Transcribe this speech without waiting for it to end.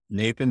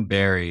Nathan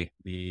Barry,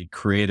 the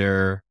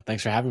creator.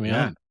 Thanks for having me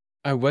Yeah. on.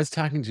 I was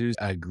talking to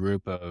a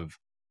group of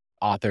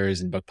authors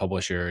and book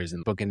publishers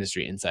and book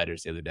industry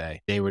insiders the other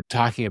day. They were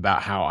talking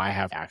about how I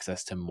have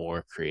access to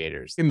more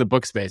creators in the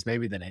book space,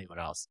 maybe than anyone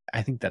else.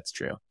 I think that's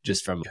true,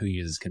 just from who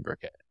uses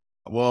ConvertKit.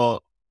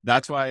 Well,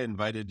 that's why I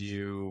invited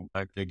you.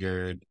 I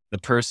figured the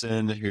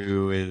person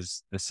who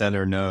is the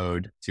center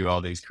node to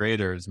all these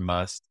creators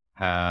must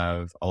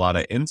have a lot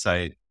of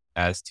insight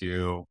as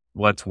to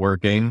what's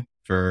working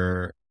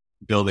for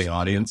building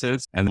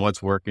audiences and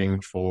what's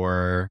working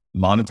for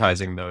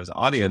monetizing those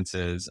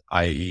audiences,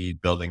 i.e.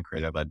 building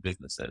creator-led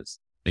businesses.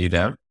 Are you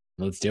down?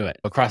 Let's do it.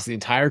 Across the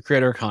entire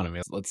creator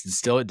economy, let's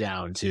distill it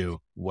down to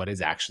what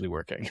is actually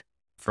working.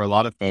 For a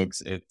lot of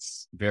folks,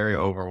 it's very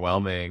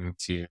overwhelming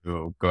to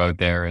go out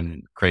there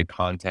and create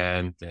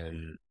content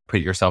and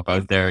put yourself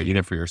out there,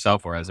 either for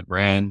yourself or as a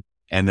brand.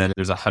 And then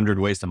there's 100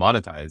 ways to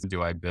monetize.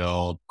 Do I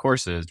build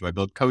courses? Do I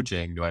build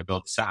coaching? Do I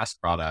build a SaaS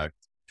product?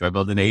 Do I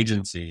build an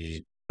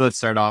agency? Let's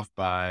start off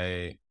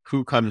by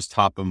who comes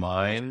top of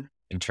mind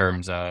in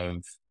terms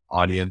of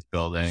audience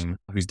building,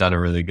 who's done a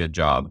really good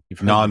job.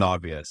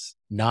 Non-obvious.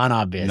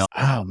 Non-obvious.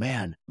 Oh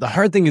man. The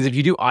hard thing is if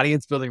you do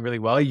audience building really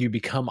well, you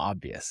become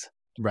obvious,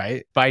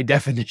 right? By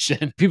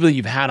definition, people that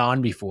you've had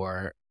on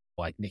before,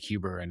 like Nick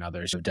Huber and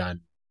others, have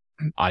done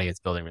audience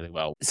building really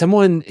well.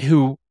 Someone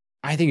who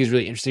I think is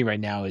really interesting right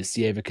now is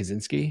Sieva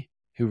Kaczynski,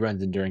 who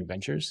runs Enduring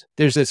Ventures.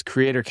 There's this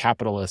creator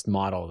capitalist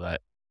model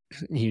that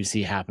you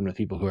see happen with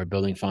people who are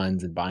building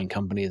funds and buying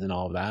companies and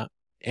all of that.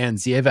 And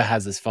Sieva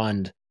has this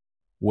fund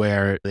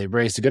where they've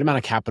raised a good amount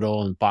of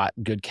capital and bought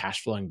good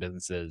cash flowing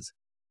businesses.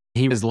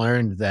 He has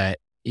learned that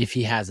if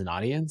he has an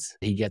audience,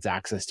 he gets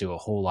access to a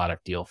whole lot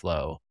of deal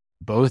flow,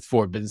 both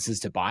for businesses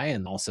to buy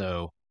and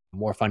also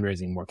more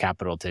fundraising, more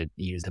capital to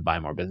use to buy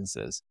more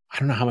businesses. I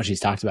don't know how much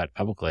he's talked about it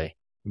publicly,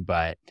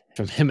 but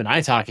from him and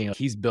I talking,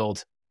 he's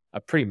built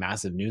a pretty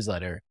massive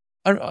newsletter.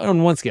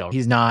 On one scale,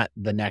 he's not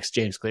the next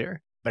James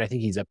Clear, but I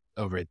think he's up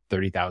over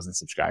 30,000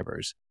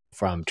 subscribers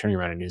from turning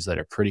around a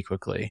newsletter pretty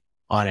quickly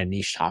on a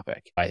niche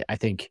topic. I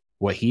think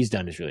what he's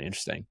done is really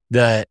interesting.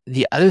 The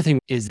other thing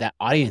is that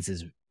audience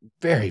is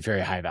very,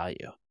 very high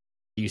value.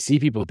 You see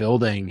people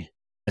building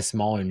a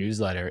smaller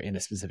newsletter in a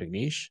specific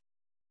niche,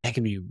 that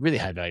can be really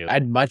high value.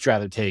 I'd much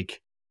rather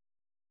take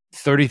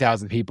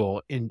 30,000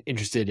 people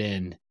interested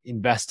in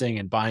investing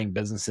and buying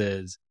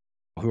businesses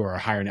who are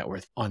higher net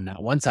worth on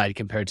that one side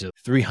compared to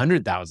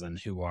 300,000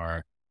 who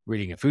are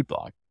reading a food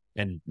blog.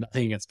 And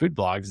nothing against food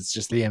blogs. It's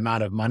just the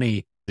amount of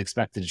money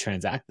expected to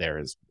transact there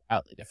is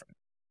wildly different.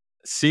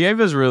 Sieva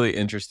is really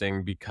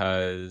interesting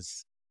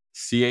because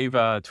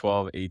Sieva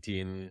 12,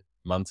 18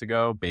 months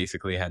ago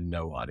basically had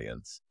no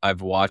audience.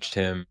 I've watched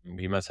him.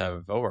 He must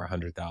have over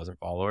 100,000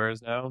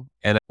 followers now.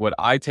 And what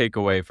I take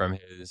away from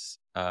his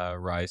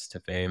rise to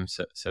fame,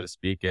 so to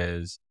speak,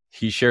 is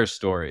he shares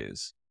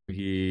stories.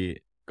 He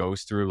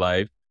goes through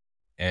life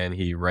and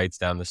he writes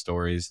down the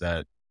stories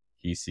that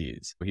he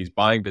sees. He's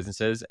buying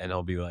businesses and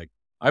he'll be like,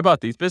 I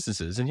bought these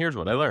businesses and here's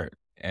what I learned.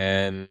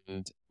 And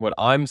what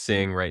I'm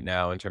seeing right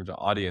now in terms of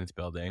audience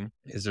building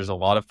is there's a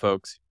lot of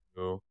folks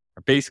who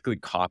are basically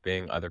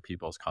copying other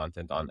people's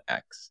content on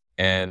X.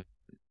 And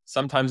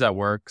sometimes that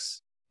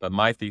works, but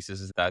my thesis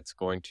is that's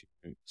going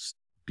to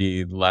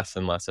be less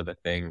and less of a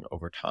thing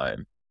over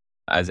time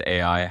as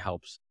AI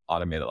helps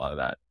automate a lot of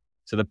that.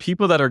 So the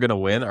people that are going to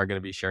win are going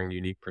to be sharing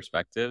unique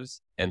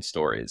perspectives and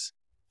stories.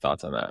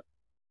 Thoughts on that?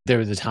 There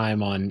was a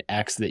time on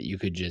X that you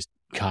could just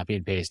copy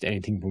and paste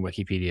anything from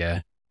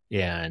Wikipedia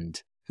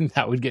and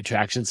that would get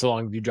traction so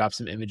long as you drop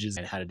some images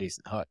and had a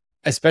decent hook.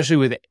 Especially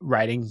with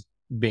writing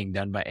being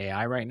done by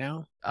AI right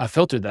now, a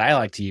filter that I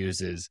like to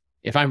use is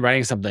if I'm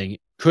writing something,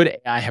 could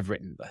AI have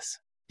written this?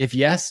 If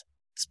yes,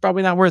 it's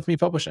probably not worth me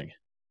publishing.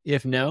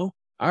 If no,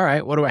 all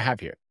right, what do I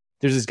have here?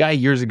 There's this guy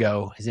years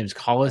ago, his name is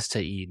Collis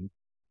Taid,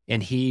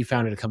 and he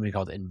founded a company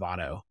called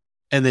Envato.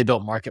 And they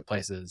built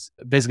marketplaces,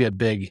 basically a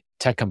big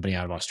tech company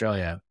out of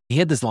Australia. He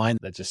had this line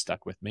that just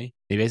stuck with me.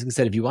 He basically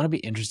said, if you want to be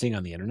interesting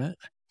on the internet,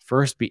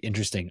 first be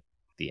interesting on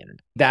the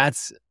internet.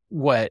 That's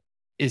what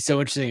is so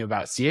interesting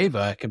about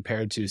Sieva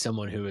compared to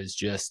someone who is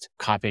just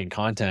copying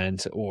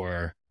content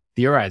or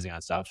theorizing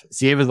on stuff.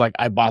 Sieva is like,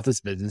 I bought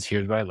this business.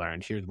 Here's what I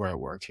learned. Here's where it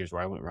worked. Here's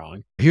where I went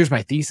wrong. Here's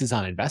my thesis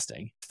on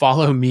investing.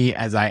 Follow me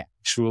as I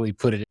actually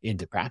put it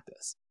into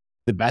practice.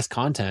 The best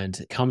content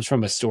comes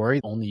from a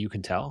story only you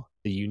can tell,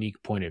 the unique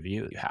point of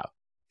view you have.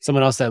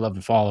 Someone else that I love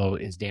to follow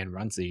is Dan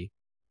Runcie,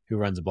 who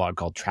runs a blog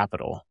called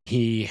Trapital.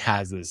 He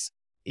has this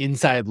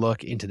inside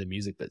look into the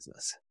music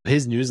business.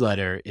 His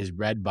newsletter is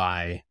read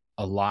by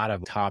a lot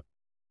of top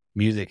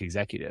music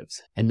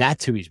executives, and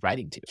that's who he's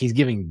writing to. He's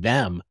giving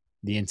them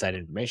the inside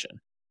information,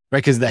 right?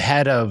 Because the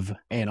head of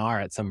A&R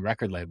at some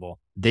record label,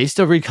 they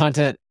still read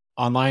content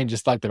online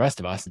just like the rest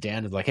of us.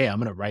 Dan is like, hey, I'm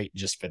going to write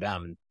just for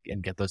them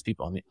and get those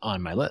people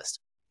on my list.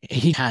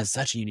 He has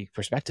such a unique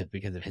perspective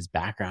because of his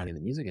background in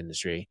the music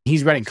industry.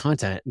 He's writing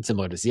content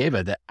similar to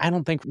Sieva that I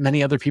don't think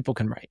many other people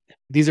can write.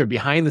 These are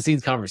behind the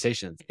scenes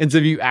conversations. And so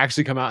if you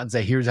actually come out and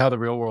say, here's how the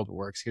real world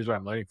works, here's what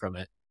I'm learning from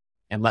it,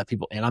 and let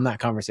people in on that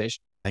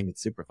conversation, I think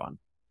it's super fun.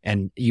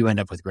 and you end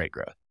up with great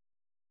growth.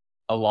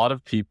 A lot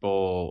of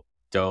people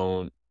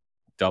don't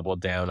double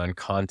down on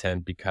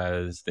content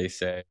because they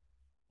say,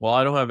 well,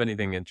 I don't have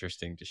anything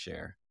interesting to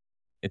share.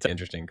 It's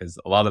interesting because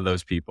a lot of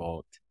those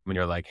people, when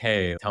you're like,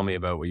 hey, tell me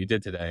about what you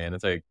did today. And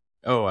it's like,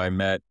 oh, I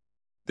met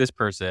this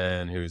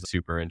person who's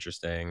super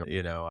interesting.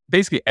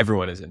 Basically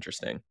everyone is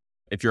interesting.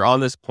 If you're on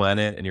this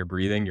planet and you're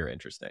breathing, you're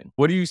interesting.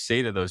 What do you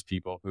say to those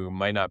people who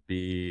might not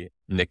be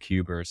Nick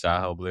Huber,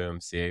 Sahil Bloom,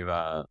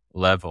 Sieva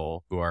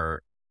level, who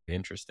are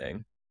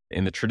interesting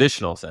in the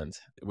traditional sense?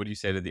 What do you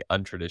say to the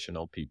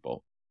untraditional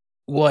people?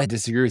 Well, I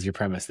disagree with your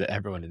premise that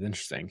everyone is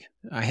interesting.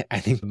 I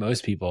think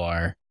most people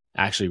are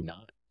actually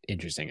not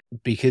interesting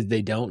because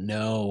they don't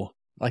know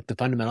like the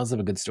fundamentals of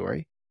a good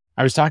story.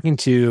 I was talking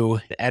to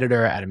the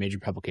editor at a major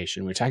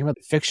publication. We were talking about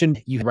fiction.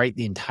 You write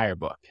the entire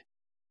book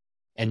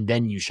and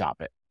then you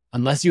shop it.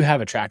 Unless you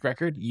have a track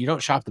record, you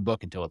don't shop the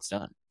book until it's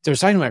done. So I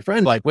was talking to my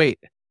friend, like, wait,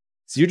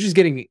 so you're just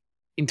getting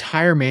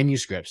entire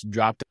manuscripts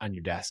dropped on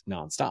your desk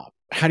nonstop.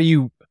 Are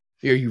you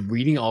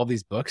reading all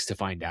these books to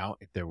find out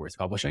if they're worth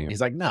publishing?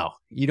 He's like, no,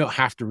 you don't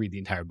have to read the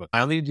entire book.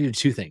 I only need to do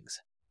two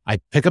things. I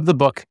pick up the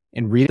book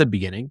and read the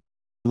beginning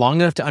long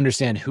enough to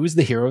understand who's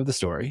the hero of the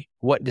story,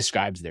 what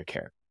describes their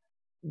character,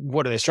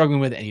 what are they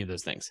struggling with, any of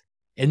those things.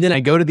 And then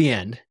I go to the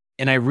end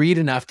and I read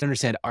enough to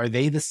understand, are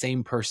they the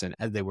same person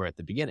as they were at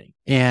the beginning?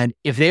 And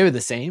if they were the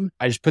same,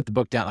 I just put the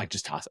book down, like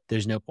just toss it.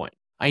 There's no point.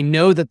 I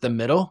know that the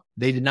middle,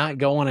 they did not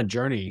go on a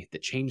journey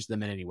that changed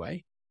them in any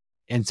way.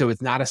 And so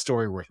it's not a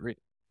story worth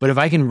reading. But if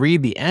I can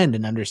read the end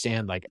and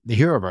understand like the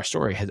hero of our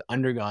story has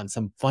undergone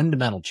some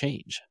fundamental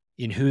change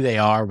in who they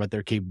are, what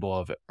they're capable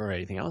of, or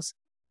anything else,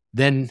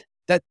 then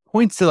that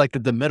points to like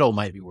that the middle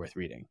might be worth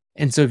reading.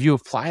 And so if you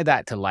apply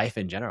that to life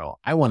in general,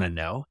 I want to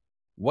know,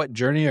 what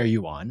journey are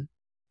you on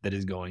that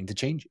is going to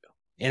change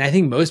you? And I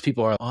think most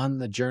people are on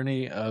the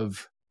journey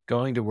of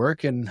going to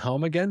work and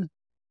home again.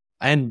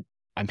 And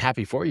I'm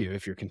happy for you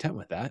if you're content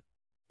with that.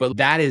 But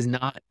that is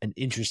not an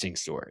interesting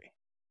story.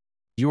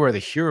 You are the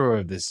hero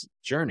of this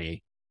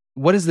journey.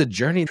 What is the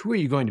journey? Who are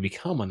you going to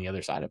become on the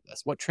other side of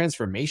this? What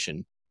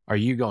transformation are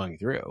you going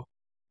through?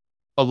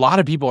 A lot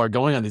of people are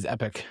going on these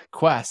epic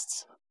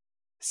quests.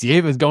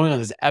 Sieva is going on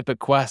this epic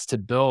quest to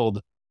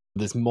build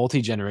this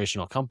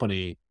multi-generational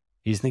company.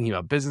 He's thinking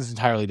about business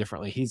entirely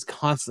differently. He's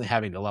constantly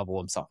having to level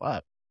himself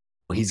up.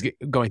 He's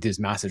going through this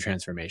massive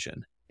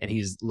transformation and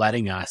he's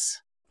letting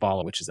us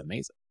follow, which is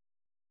amazing.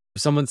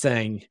 If someone's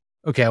saying,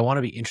 okay, I want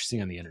to be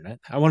interesting on the internet.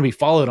 I want to be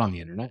followed on the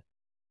internet.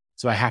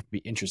 So I have to be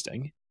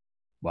interesting.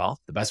 Well,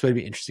 the best way to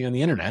be interesting on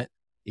the internet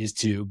is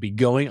to be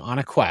going on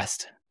a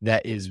quest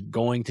that is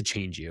going to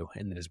change you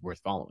and that is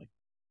worth following.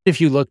 If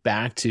you look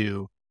back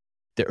to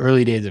the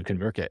early days of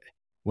ConvertKit,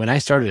 when I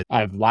started,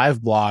 I've live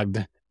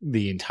blogged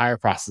the entire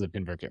process of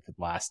ConvertKit for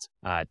the last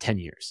 10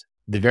 years.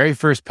 The very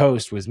first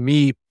post was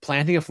me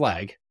planting a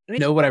flag. I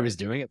didn't know what I was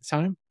doing at the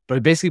time, but I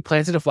basically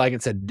planted a flag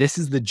and said, this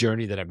is the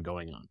journey that I'm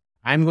going on.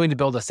 I'm going to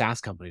build a SaaS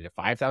company to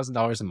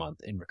 $5,000 a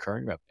month in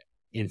recurring revenue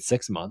in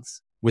 6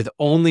 months with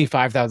only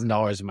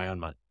 $5,000 of my own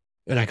money.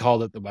 And I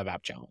called it the Web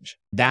App Challenge.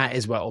 That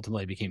is what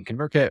ultimately became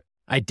ConvertKit.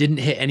 I didn't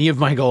hit any of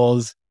my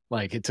goals.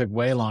 Like it took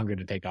way longer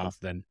to take off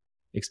than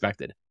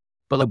expected.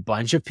 But a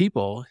bunch of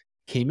people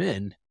came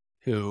in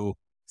who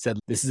said,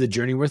 this is a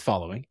journey worth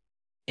following.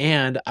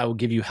 And I will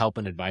give you help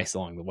and advice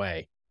along the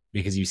way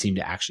because you seem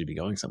to actually be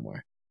going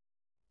somewhere.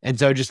 And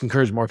so I just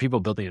encourage more people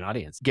building an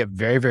audience, get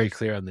very, very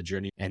clear on the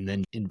journey and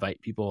then invite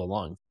people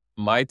along.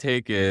 My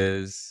take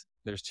is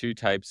there's two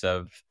types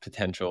of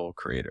potential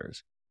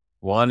creators.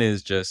 One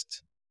is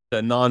just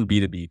a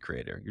non-B2B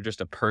creator. You're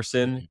just a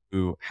person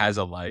who has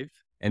a life.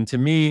 And to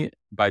me,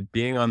 by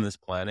being on this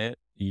planet,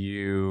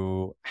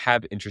 you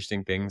have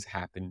interesting things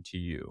happen to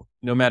you,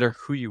 no matter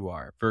who you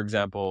are. For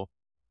example,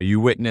 you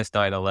witnessed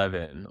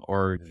 9/11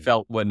 or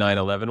felt what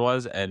 9/11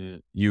 was,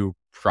 and you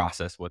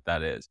process what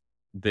that is.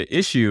 The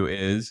issue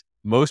is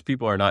most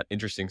people are not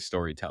interesting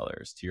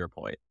storytellers, to your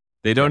point.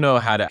 They don't know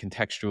how to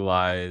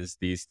contextualize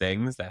these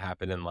things that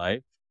happen in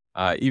life.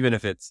 Even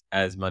if it's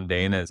as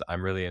mundane as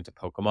I'm really into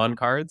Pokemon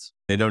cards,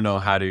 they don't know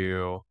how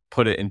to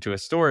put it into a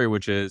story,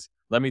 which is,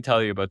 let me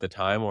tell you about the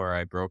time where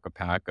I broke a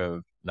pack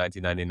of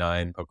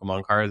 1999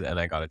 Pokemon cards and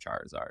I got a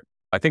Charizard.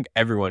 I think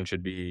everyone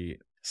should be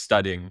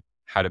studying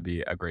how to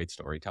be a great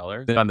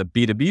storyteller. Then on the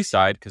B2B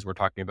side, because we're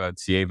talking about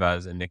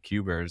Sievas and Nick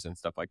Hubers and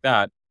stuff like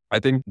that, I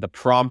think the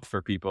prompt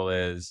for people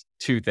is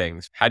two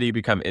things. How do you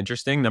become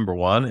interesting, number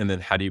one? And then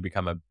how do you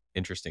become an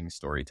interesting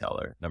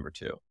storyteller, number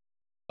two?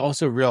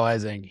 Also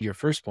realizing your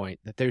first point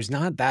that there's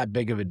not that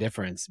big of a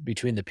difference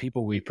between the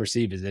people we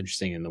perceive as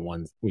interesting and the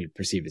ones we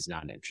perceive as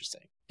not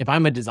interesting. If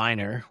I'm a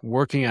designer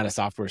working at a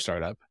software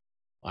startup,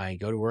 I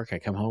go to work, I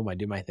come home, I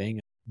do my thing.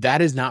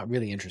 That is not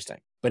really interesting.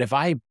 But if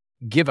I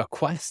give a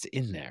quest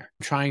in there,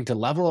 trying to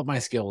level up my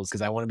skills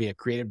because I want to be a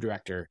creative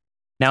director,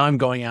 now I'm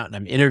going out and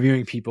I'm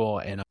interviewing people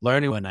and I'm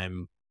learning and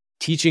I'm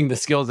teaching the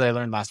skills that I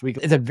learned last week.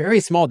 It's a very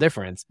small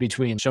difference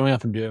between showing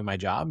up and doing my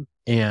job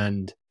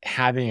and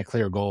having a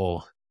clear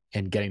goal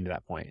and getting to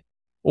that point.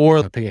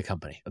 Or pick a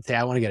company. Let's say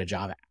I want to get a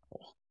job at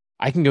Apple.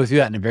 I can go through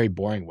that in a very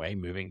boring way,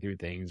 moving through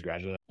things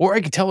gradually. Or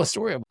I could tell a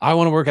story of, I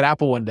want to work at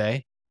Apple one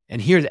day,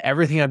 and here's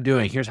everything I'm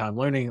doing. Here's how I'm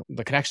learning,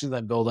 the connections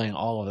I'm building,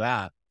 all of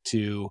that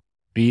to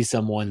be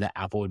someone that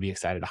Apple would be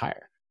excited to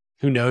hire.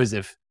 Who knows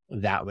if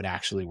that would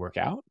actually work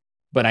out?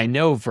 But I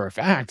know for a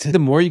fact, the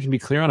more you can be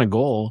clear on a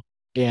goal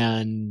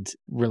and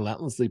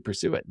relentlessly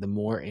pursue it, the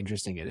more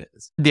interesting it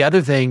is. The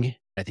other thing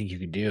I think you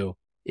can do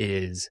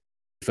is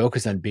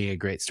focus on being a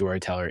great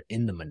storyteller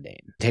in the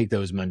mundane. Take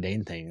those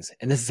mundane things.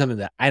 And this is something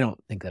that I don't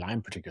think that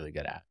I'm particularly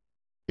good at.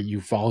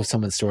 You follow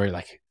someone's story,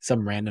 like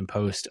some random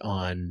post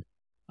on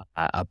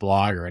a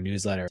blog or a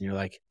newsletter, and you're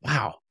like,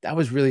 wow, that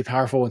was really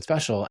powerful and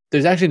special.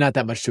 There's actually not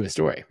that much to a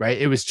story, right?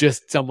 It was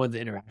just someone's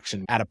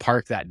interaction at a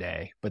park that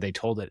day, but they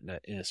told it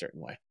in a certain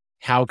way.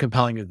 How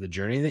compelling is the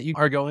journey that you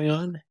are going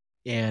on?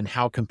 And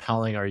how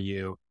compelling are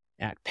you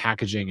at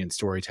packaging and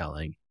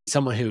storytelling?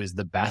 Someone who is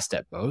the best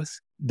at both,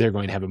 they're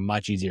going to have a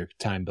much easier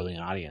time building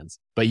an audience.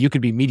 But you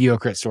could be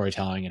mediocre at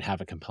storytelling and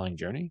have a compelling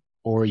journey,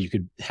 or you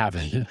could have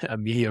a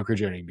mediocre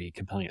journey and be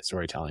compelling at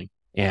storytelling.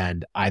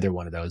 And either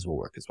one of those will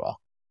work as well.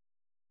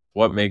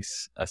 What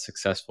makes a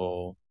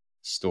successful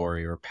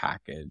story or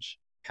package?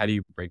 How do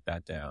you break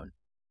that down?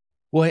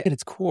 Well, at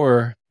its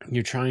core,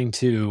 you're trying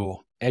to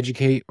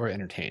educate or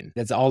entertain.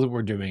 That's all that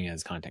we're doing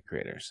as content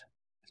creators.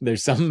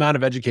 There's some amount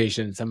of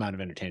education, some amount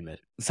of entertainment.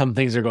 Some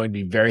things are going to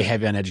be very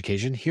heavy on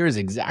education. Here's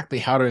exactly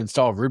how to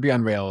install Ruby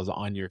on Rails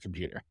on your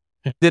computer.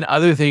 Then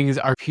other things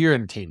are pure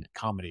entertainment,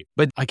 comedy.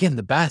 But again,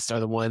 the best are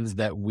the ones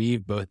that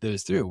weave both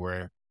those through,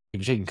 where if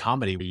you're taking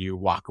comedy, where you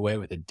walk away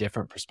with a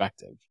different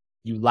perspective.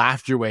 You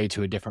laughed your way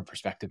to a different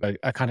perspective.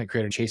 A content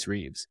creator, Chase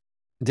Reeves,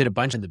 did a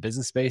bunch in the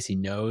business space. He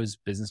knows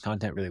business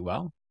content really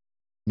well.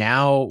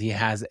 Now he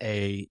has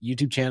a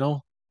YouTube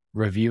channel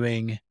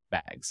reviewing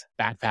bags,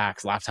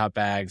 backpacks, laptop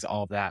bags,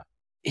 all of that.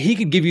 He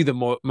could give you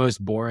the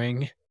most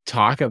boring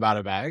talk about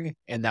a bag,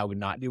 and that would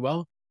not do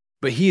well.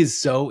 But he is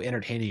so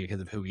entertaining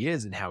because of who he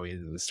is and how he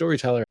is as a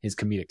storyteller, his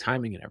comedic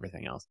timing and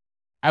everything else.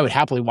 I would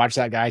happily watch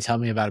that guy tell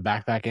me about a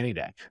backpack any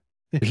day.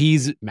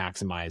 He's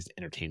maximized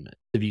entertainment.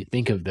 If you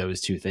think of those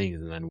two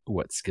things and then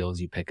what skills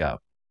you pick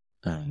up,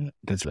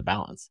 that's the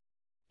balance.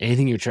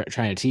 Anything you're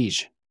trying to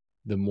teach,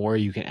 the more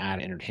you can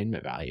add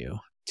entertainment value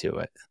to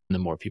it, the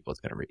more people it's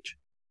going to reach.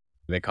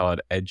 They call it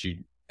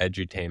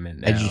edutainment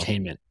now.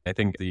 Edutainment. I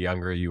think the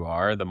younger you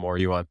are, the more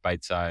you want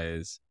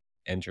bite-size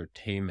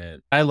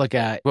entertainment. I look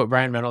at what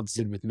Ryan Reynolds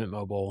did with Mint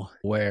Mobile,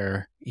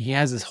 where he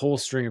has this whole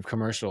string of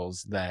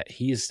commercials that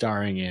he is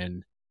starring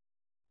in.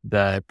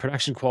 The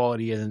production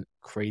quality isn't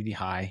crazy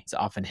high. It's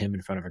often him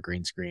in front of a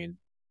green screen.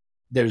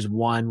 There's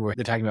one where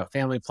they're talking about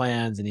family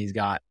plans and he's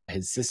got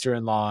his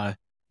sister-in-law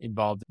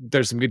involved.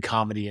 There's some good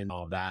comedy in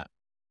all of that.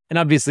 And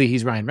obviously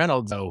he's Ryan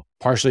Reynolds, so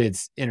partially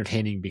it's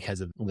entertaining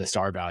because of the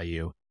star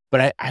value.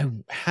 But I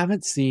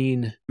haven't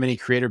seen many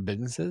creator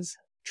businesses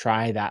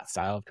try that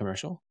style of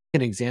commercial.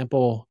 An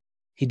example,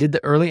 he did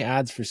the early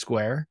ads for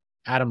Square,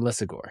 Adam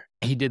Lisagor.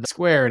 He did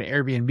Square and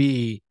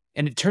Airbnb,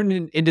 and it turned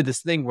into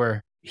this thing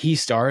where he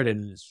starred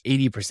in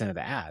 80% of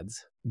the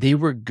ads. They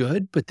were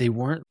good, but they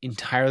weren't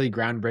entirely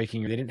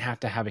groundbreaking. They didn't have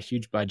to have a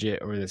huge budget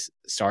or this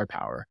star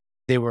power.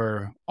 They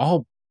were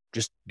all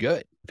just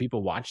good.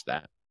 People watched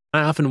that.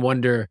 I often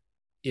wonder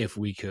if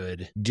we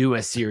could do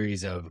a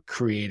series of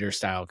creator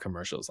style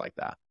commercials like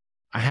that.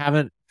 I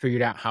haven't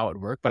figured out how it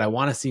would work, but I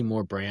want to see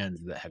more brands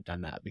that have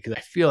done that because I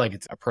feel like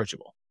it's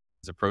approachable.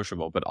 It's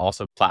approachable, but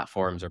also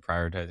platforms are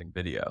prioritizing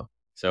video.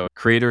 So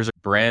creators,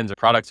 brands, or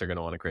products are going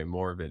to want to create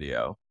more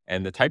video.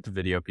 And the type of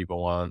video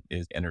people want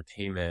is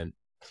entertainment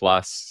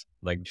plus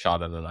like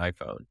shot on an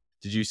iPhone.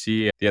 Did you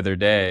see the other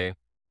day,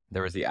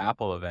 there was the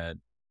Apple event,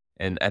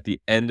 and at the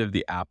end of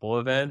the Apple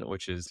event,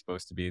 which is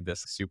supposed to be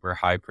this super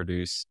high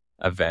produced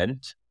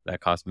event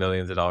that costs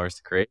millions of dollars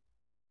to create,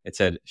 it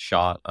said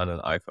shot on an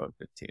iPhone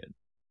 15.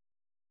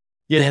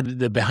 Yeah, they had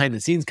the behind the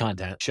scenes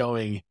content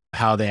showing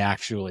how they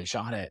actually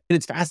shot it. And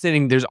it's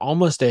fascinating. There's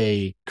almost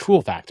a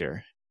cool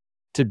factor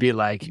to be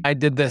like, I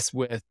did this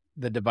with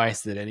the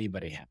device that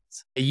anybody has.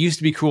 It used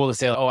to be cool to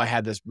say, oh, I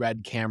had this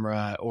red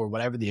camera or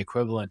whatever the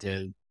equivalent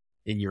is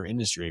in your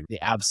industry,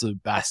 the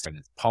absolute best, and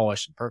it's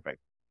polished and perfect.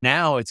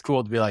 Now it's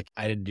cool to be like,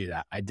 I didn't do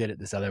that. I did it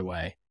this other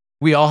way.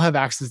 We all have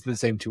access to the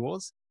same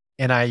tools,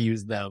 and I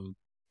use them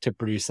to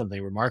produce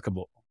something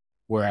remarkable.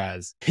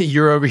 Whereas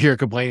you're over here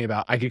complaining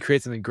about, I could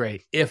create something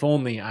great if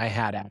only I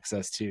had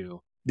access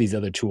to these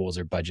other tools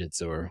or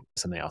budgets or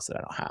something else that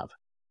I don't have.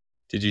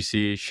 Did you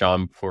see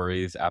Sean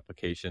Puri's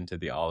application to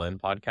the All In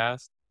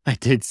podcast? I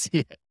did see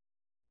it.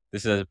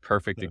 This is a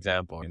perfect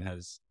example. It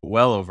has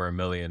well over 1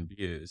 million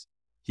views.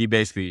 He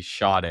basically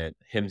shot it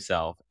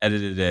himself,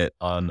 edited it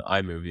on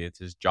iMovie. It's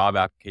his job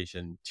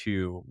application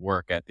to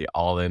work at the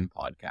All In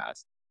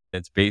podcast.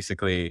 It's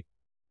basically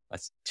a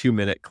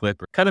 2-minute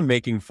clip, kind of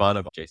making fun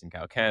of Jason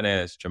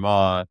Calacanis,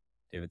 Chamath,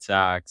 David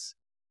Sachs,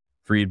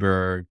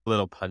 Friedberg,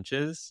 little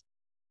punches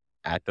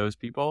at those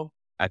people.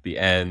 At the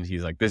end,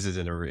 he's like, this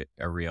isn't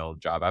a real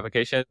job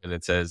application. And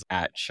it says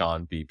at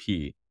Sean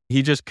BP.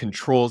 He just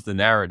controls the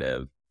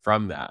narrative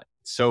from that.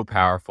 So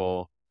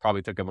powerful.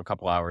 Probably took him a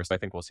couple hours. I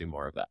think we'll see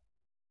more of that.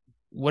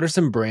 What are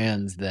some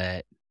brands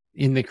that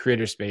in the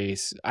creator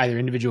space, either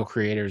individual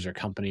creators or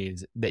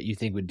companies that you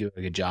think would do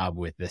a good job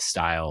with this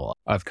style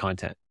of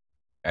content?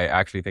 I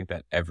actually think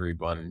that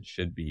everyone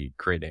should be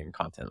creating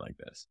content like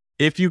this.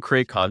 If you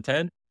create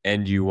content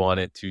and you want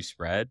it to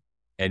spread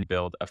and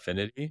build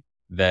affinity,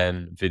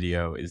 then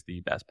video is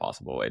the best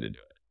possible way to do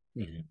it.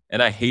 Mhm.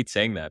 And I hate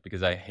saying that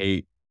because I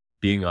hate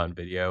being on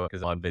video,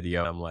 because on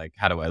video, I'm like,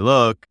 how do I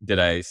look? Did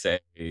I say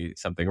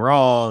something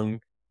wrong?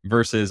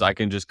 Versus I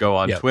can just go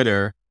on Yep.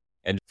 Twitter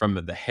and from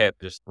the hip,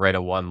 just write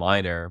a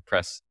one-liner,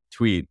 press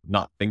tweet,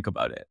 not think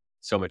about it.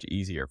 So much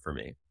easier for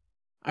me.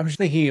 I was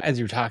thinking as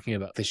you were talking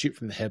about the shoot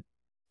from the hip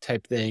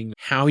type thing,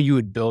 how you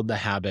would build the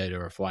habit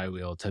or a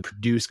flywheel to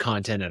produce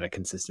content at a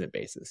consistent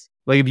basis.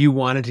 Like if you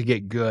wanted to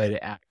get good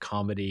at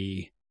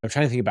comedy, I'm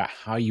trying to think about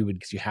how you would,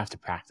 because you have to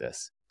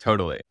practice.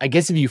 Totally. I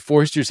guess if you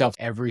forced yourself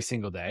every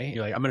single day,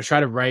 you're like, I'm going to try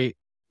to write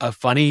a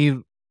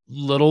funny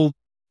little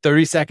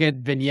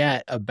 30-second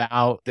vignette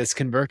about this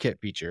ConvertKit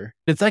feature.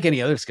 It's like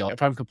any other skill.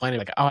 If I'm complaining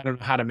like, oh, I don't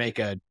know how to make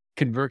a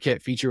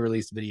ConvertKit feature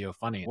release video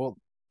funny. Well,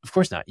 of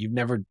course not. You've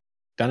never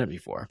done it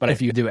before. But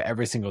if you do it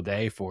every single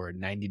day for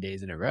 90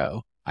 days in a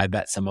row, I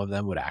bet some of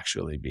them would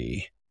actually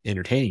be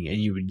entertaining and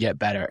you would get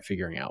better at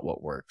figuring out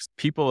what works.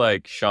 People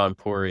like Sean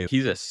Puri,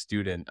 he's a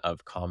student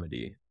of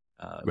comedy.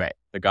 Right.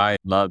 The guy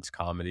loves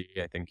comedy.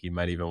 I think he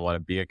might even want to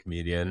be a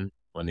comedian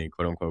when he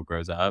quote unquote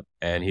grows up,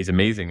 and he's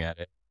amazing at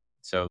it.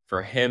 So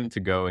for him to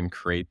go and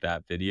create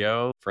that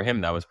video, for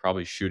him, that was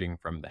probably shooting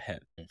from the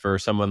hip. For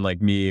someone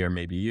like me or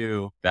maybe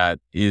you, that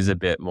is a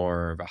bit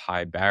more of a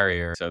high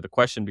barrier. So the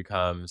question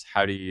becomes,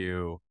 how do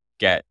you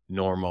get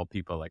normal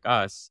people like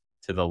us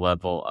to the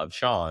level of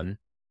Sean?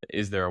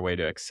 Is there a way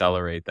to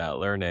accelerate that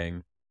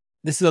learning?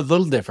 This is a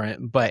little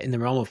different, but in the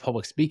realm of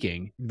public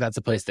speaking, that's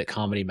a place that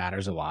comedy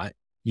matters a lot.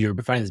 You're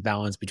finding this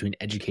balance between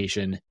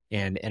education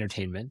and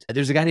entertainment.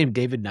 There's a guy named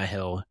David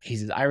Nihil.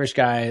 He's an Irish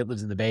guy,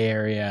 lives in the Bay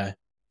Area,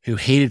 who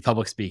hated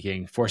public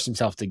speaking, forced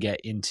himself to get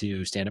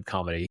into stand-up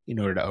comedy in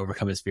order to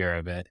overcome his fear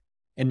of it.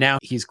 And now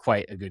he's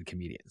quite a good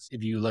comedian.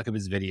 If you look up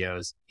his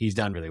videos, he's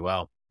done really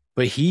well.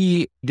 But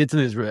he did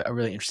something that's a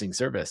really interesting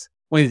service.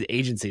 One of his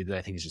agencies that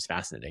I think is just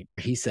fascinating.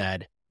 He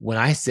said, when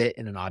I sit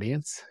in an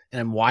audience and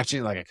I'm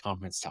watching like a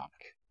conference talk,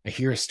 I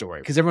hear a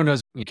story because everyone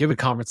knows when you give a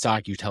conference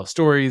talk, you tell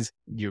stories,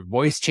 your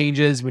voice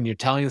changes when you're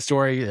telling the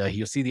story.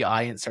 You'll see the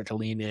audience start to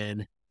lean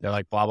in. They're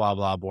like, blah, blah,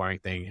 blah, boring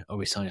thing. Oh,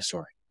 he's telling a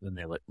story. Then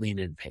they lean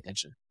in and pay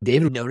attention.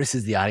 David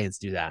notices the audience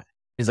do that.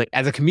 He's like,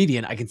 as a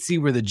comedian, I can see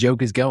where the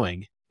joke is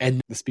going. And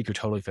the speaker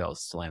totally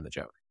fails to land the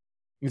joke.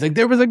 He's like,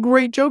 there was a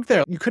great joke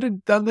there. You could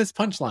have done this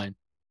punchline.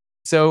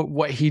 So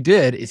what he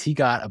did is he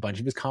got a bunch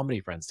of his comedy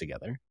friends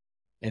together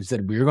and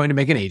said, we're going to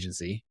make an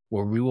agency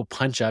where we will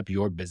punch up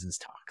your business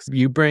talks.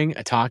 You bring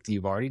a talk that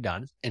you've already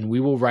done and we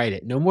will write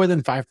it no more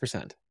than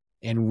 5%.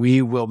 And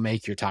we will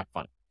make your talk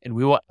fun. And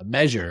we will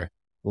measure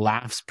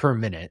laughs per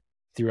minute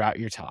throughout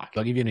your talk.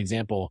 I'll give you an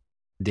example.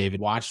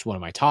 David watched one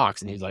of my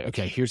talks and he's like,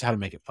 okay, here's how to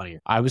make it funnier.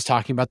 I was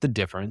talking about the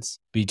difference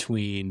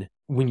between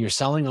when you're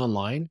selling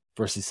online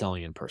versus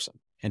selling in person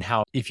and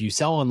how if you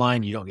sell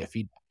online, you don't get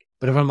feedback.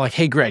 But if I'm like,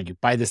 hey, Greg,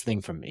 buy this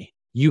thing from me,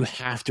 you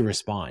have to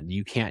respond.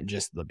 You can't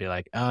just be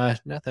like, no,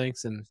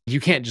 thanks. And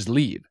you can't just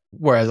leave.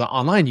 Whereas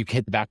online, you can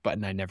hit the back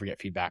button. I never get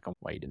feedback on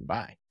why you didn't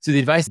buy. So the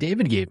advice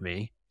David gave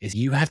me is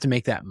you have to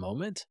make that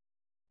moment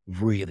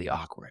really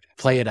awkward.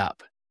 Play it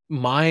up.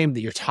 Mime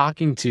that you're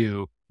talking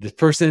to the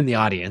person in the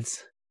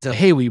audience. So,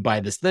 hey, will you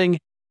buy this thing?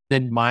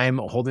 Then mime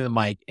holding the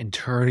mic and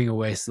turning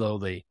away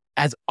slowly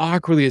as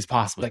awkwardly as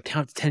possible. Like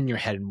count to 10 in your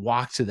head and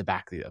walk to the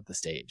back of the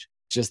stage.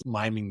 Just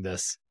miming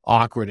this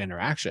awkward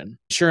interaction.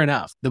 Sure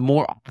enough, the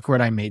more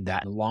awkward I made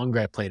that, the longer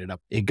I played it up,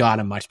 it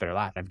got a much better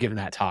laugh. I've given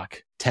that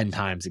talk 10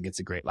 times. It gets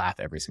a great laugh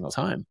every single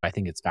time. I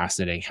think it's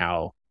fascinating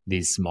how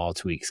these small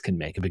tweaks can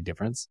make a big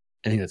difference.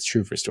 I think that's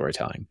true for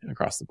storytelling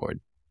across the board.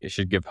 It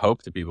should give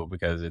hope to people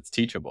because it's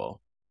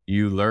teachable.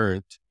 You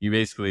learned, you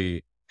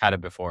basically had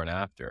it before and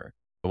after.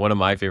 One of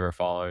my favorite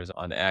followers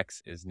on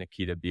X is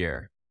Nikita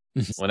Beer.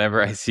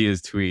 Whenever I see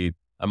his tweet,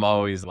 I'm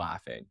always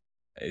laughing.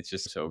 It's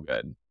just so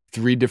good.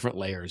 3 different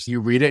layers.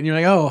 You read it and you're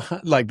like, oh,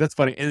 like that's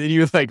funny. And then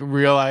you like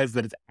realize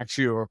that it's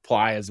actually a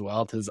reply as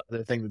well to this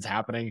other thing that's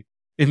happening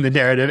in the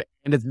narrative.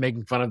 And it's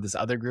making fun of this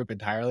other group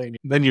entirely. And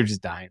then you're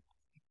just dying.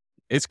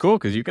 It's cool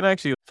because you can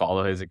actually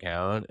follow his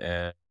account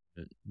and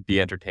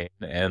be entertained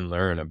and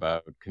learn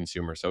about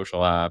consumer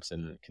social apps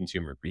and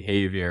consumer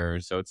behavior.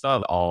 So it's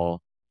not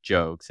all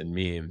jokes and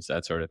memes,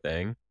 that sort of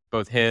thing.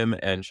 Both him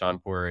and Sean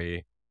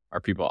Puri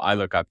are people I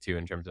look up to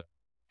in terms of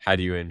how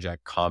do you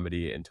inject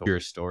comedy into your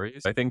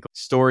stories. I think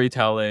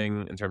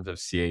storytelling in terms of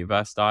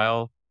Cieva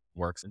style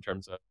works in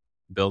terms of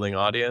building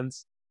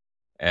audience,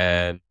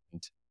 and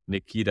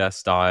Nikita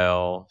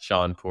style,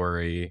 Sean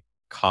Puri,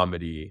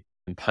 comedy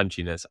and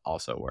punchiness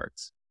also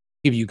works.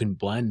 If you can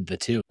blend the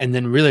two and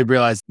then really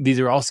realize these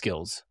are all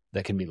skills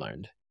that can be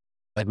learned.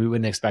 Like we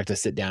wouldn't expect to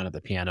sit down at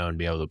the piano and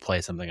be able to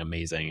play something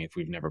amazing if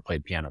we've never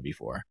played piano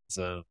before.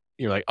 So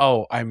you're like,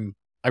 oh,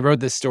 I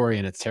wrote this story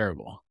and it's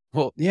terrible.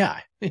 Well,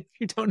 yeah, if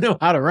you don't know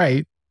how to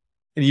write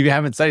and you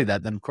haven't studied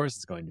that, then of course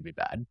it's going to be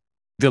bad.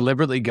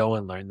 Deliberately go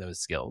and learn those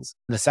skills.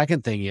 The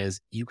second thing is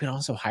you can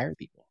also hire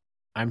people.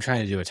 I'm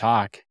trying to do a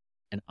talk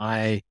and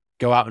I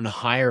go out and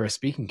hire a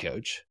speaking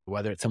coach,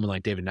 whether it's someone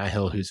like David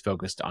Nihill, who's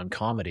focused on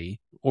comedy,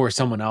 or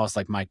someone else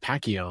like Mike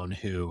Pacquione,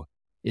 who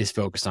is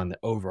focused on the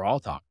overall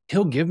talk.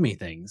 He'll give me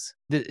things.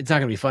 It's not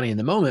going to be funny in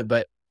the moment,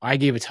 but I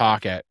gave a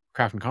talk at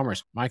Craft and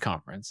Commerce, my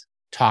conference,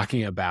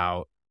 talking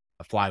about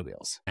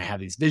flywheels. I have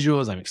these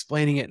visuals, I'm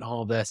explaining it and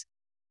all of this.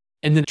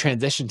 And then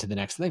transition to the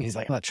next thing. He's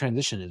like, oh, that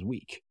transition is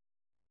weak.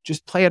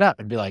 Just play it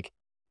up and be like,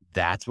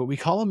 that's what we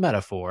call a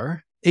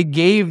metaphor. It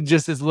gave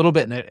just this little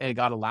bit and it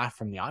got a laugh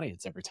from the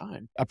audience every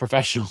time. A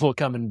professional will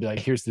come and be like,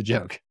 here's the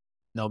joke.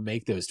 They'll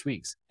make those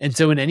tweaks. And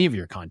so in any of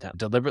your content,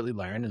 deliberately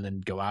learn and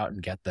then go out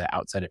and get the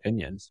outside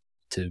opinions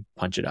to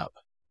punch it up.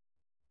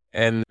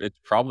 And it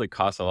probably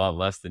costs a lot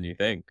less than you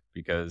think,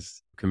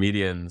 because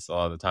comedians a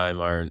lot of the time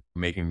aren't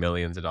making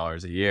millions of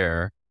dollars a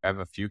year. I have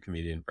a few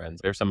comedian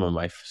friends. They're some of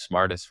my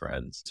smartest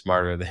friends,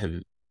 smarter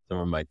than some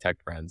of my tech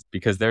friends,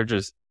 because they're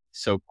just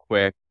so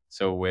quick,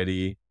 so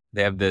witty.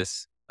 They have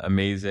this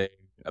amazing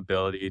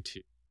ability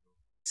to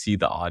see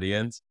the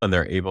audience and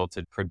they're able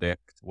to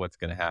predict what's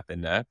going to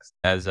happen next.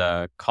 As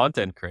a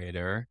content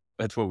creator,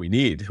 that's what we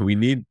need. We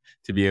need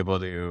to be able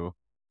to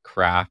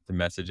craft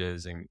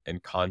messages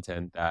and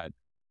content that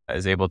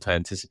is able to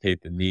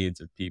anticipate the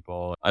needs of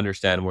people,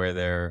 understand where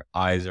their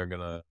eyes are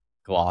going to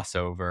gloss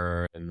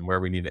over and where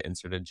we need to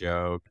insert a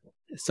joke.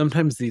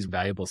 Sometimes these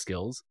valuable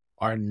skills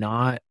are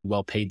not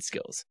well-paid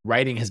skills.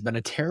 Writing has been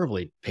a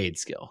terribly paid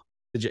skill.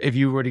 If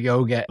you were to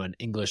go get an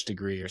English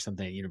degree or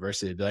something at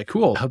university, it'd be like,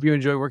 cool, hope you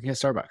enjoy working at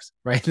Starbucks,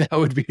 right? That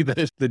would be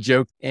the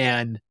joke.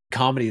 And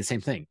comedy, the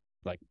same thing.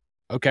 Like,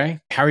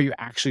 okay, how are you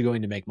actually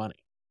going to make money?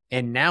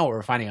 And now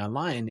we're finding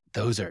online,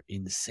 those are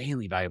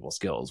insanely valuable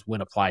skills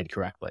when applied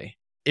correctly.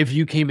 If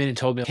you came in and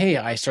told me, hey,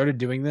 I started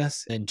doing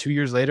this and 2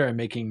 years later, I'm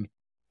making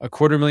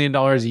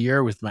 $250,000 a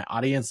year with my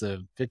audience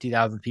of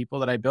 50,000 people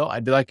that I built,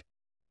 I'd be like,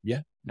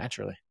 yeah,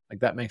 naturally.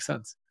 Like that makes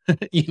sense,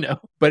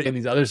 But in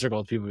these other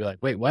circles, people would be like,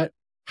 wait, what?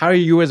 How are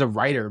you as a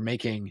writer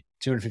making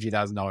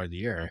 $250,000 a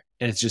year?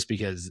 And it's just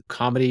because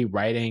comedy,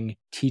 writing,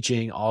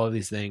 teaching, all of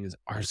these things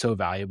are so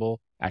valuable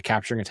at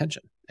capturing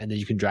attention. And then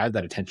you can drive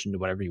that attention to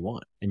whatever you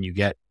want and you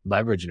get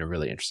leverage in a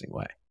really interesting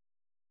way.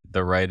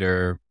 The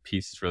writer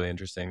piece is really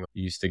interesting.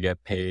 You used to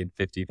get paid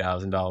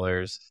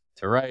 $50,000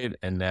 to write,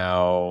 and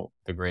now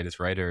the greatest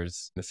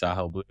writers, the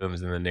Sahil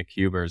Blooms and the Nick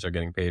Hubers, are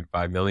getting paid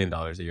 $5 million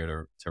a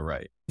year to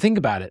write. Think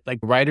about it. Like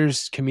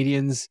writers,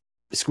 comedians,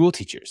 school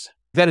teachers.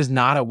 That is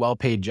not a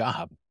well-paid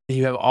job.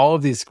 You have all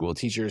of these school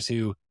teachers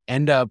who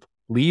end up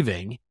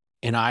leaving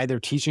and either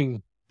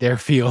teaching their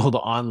field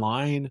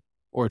online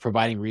or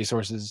providing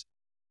resources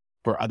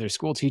for other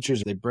school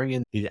teachers. They bring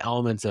in these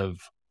elements of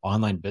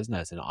online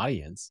business and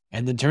audience.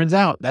 And then turns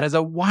out that is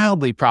a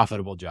wildly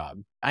profitable job.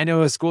 I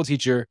know a school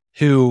teacher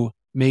who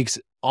makes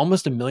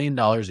almost $1 million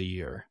a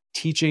year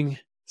teaching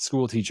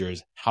school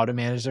teachers how to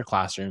manage their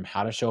classroom,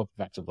 how to show up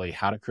effectively,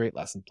 how to create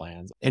lesson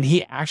plans. And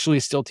he actually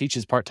still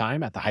teaches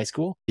part-time at the high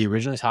school he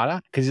originally taught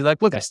at, because he's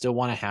like, look, I still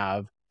want to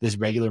have this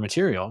regular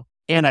material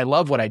and I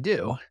love what I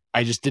do.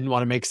 I just didn't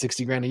want to make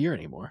 $60,000 a year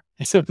anymore.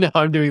 And so now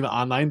I'm doing the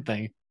online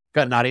thing.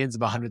 Got an audience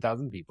of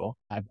 100,000 people.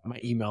 I've got my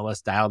email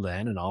list dialed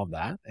in and all of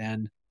that.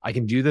 And I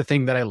can do the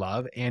thing that I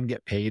love and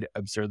get paid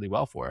absurdly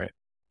well for it.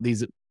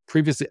 These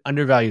previously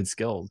undervalued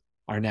skills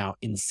are now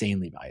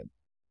insanely valuable.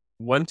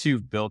 Once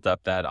you've built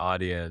up that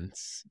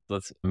audience,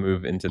 let's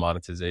move into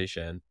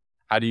monetization.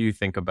 How do you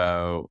think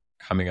about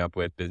coming up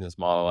with business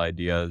model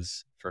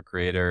ideas for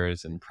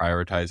creators and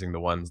prioritizing the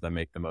ones that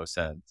make the most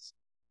sense?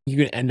 You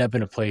can end up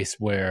in a place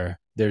where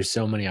there's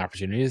so many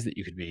opportunities that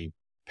you could be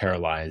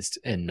paralyzed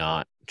and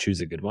not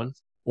choose a good one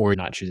or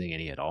not choosing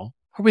any at all.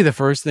 Probably the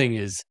first thing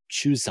is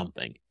choose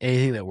something,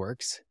 anything that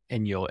works,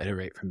 and you'll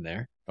iterate from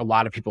there. A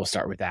lot of people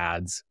start with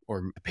ads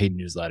or a paid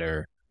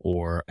newsletter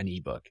or an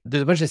ebook.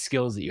 There's a bunch of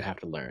skills that you have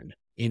to learn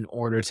in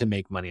order to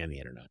make money on the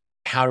internet.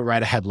 How to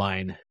write a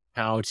headline,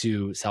 how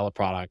to sell a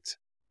product,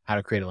 how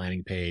to create a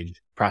landing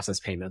page, process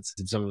payments.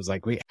 If someone was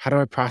like, wait, how do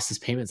I process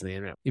payments on the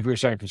internet? If you're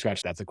starting from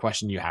scratch, that's a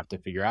question you have to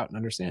figure out and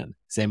understand.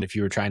 Same if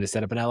you were trying to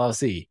set up an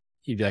LLC,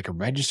 you'd be like, a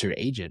registered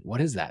agent.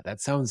 What is that?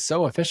 That sounds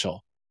so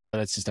official.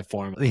 But it's just a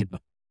form.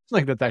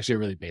 Like that's actually a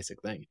really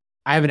basic thing.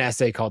 I have an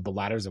essay called The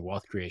Ladders of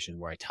Wealth Creation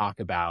where I talk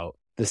about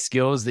the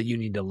skills that you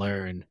need to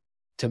learn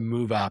to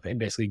move up and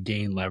basically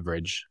gain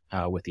leverage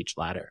with each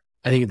ladder.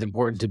 I think it's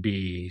important to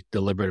be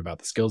deliberate about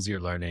the skills you're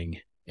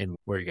learning and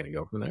where you're going to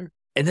go from there.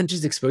 And then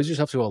just expose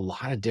yourself to a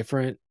lot of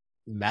different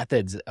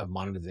methods of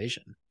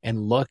monetization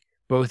and look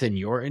both in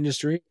your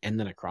industry and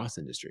then across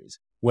industries.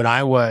 When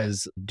I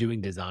was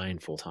doing design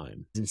full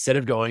time, instead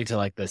of going to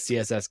like the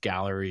CSS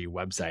gallery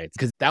websites,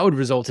 because that would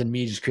result in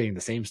me just creating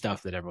the same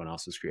stuff that everyone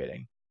else was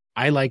creating,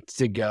 I liked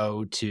to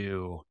go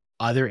to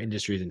other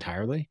industries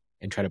entirely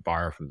and try to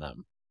borrow from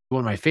them. One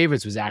of my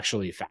favorites was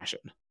actually fashion,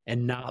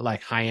 and not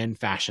like high-end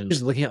fashion.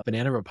 Just looking at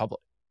Banana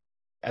Republic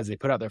as they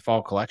put out their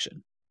fall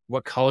collection.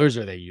 What colors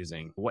are they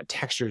using? What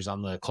textures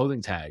on the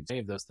clothing tags? Any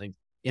of those things.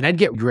 And I'd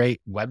get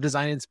great web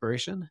design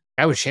inspiration.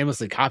 I would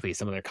shamelessly copy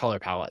some of their color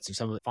palettes or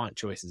some of the font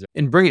choices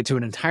and bring it to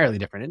an entirely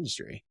different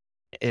industry.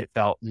 It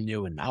felt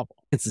new and novel.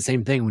 It's the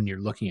same thing when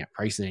you're looking at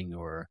pricing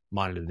or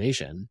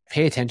monetization.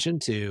 Pay attention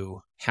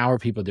to how are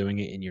people doing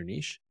it in your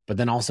niche, but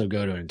then also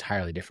go to an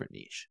entirely different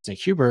niche. So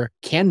Huber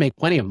can make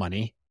plenty of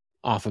money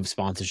off of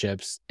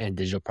sponsorships and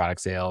digital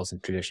product sales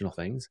and traditional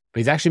things, but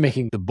he's actually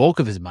making the bulk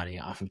of his money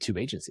off of 2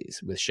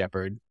 agencies with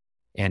Shepherd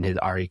and his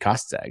Ari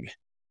Kostzeg,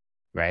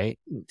 right?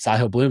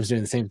 Sahil Bloom's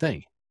doing the same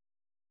thing.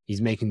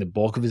 He's making the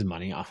bulk of his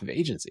money off of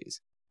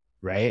agencies,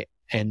 right?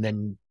 And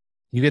then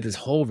you get this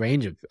whole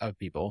range of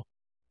people.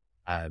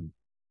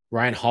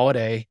 Ryan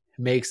Holiday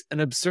makes an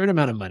absurd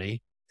amount of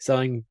money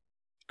selling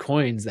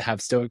coins that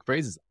have Stoic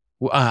phrases.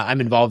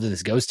 I'm involved in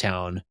this ghost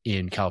town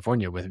in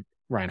California with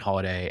Ryan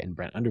Holiday and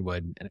Brent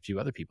Underwood and a few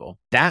other people.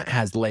 That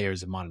has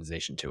layers of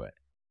monetization to it.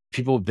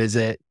 People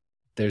visit,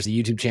 there's a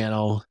YouTube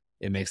channel.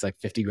 It makes like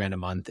 50 grand a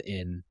month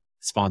in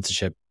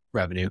sponsorship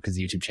revenue because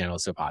the YouTube channel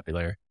is so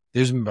popular.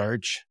 There's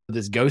merch.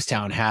 This ghost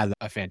town has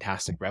a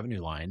fantastic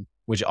revenue line,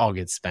 which all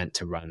gets spent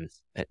to run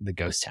the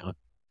ghost town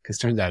because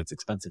turns out it's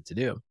expensive to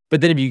do.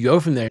 But then if you go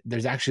from there,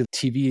 there's actually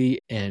TV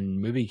and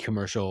movie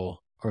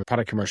commercial or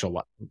product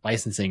commercial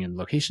licensing and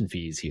location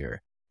fees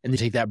here. And you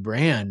take that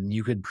brand,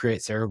 you could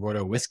create Cerro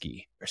Gordo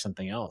whiskey or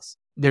something else.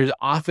 There's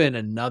often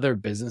another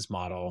business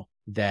model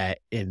that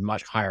is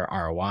much higher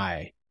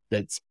ROI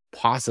that's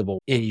possible,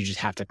 and you just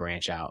have to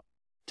branch out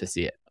to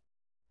see it.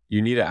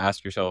 You need to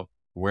ask yourself,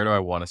 where do I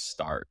want to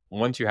start?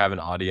 Once you have an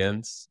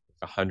audience,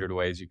 100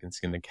 ways you can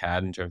skin the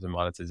cat in terms of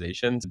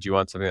monetization. Do you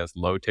want something that's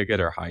low ticket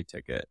or high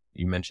ticket?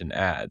 You mentioned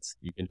ads.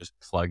 You can just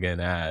plug in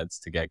ads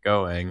to get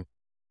going.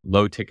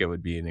 Low ticket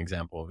would be an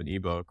example of an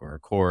ebook or a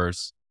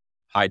course.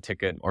 High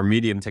ticket or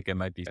medium ticket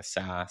might be a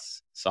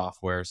SaaS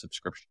software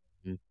subscription.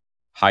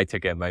 High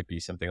ticket might be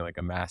something like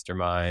a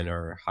mastermind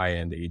or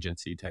high-end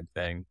agency type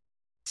thing.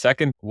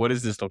 Second, what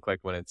does this look like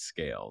when it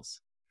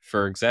scales?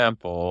 For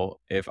example,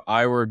 if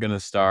I were going to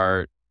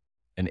start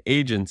an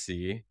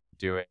agency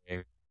doing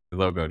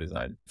logo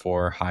design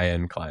for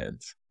high-end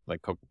clients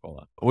like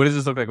Coca-Cola, what does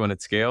this look like when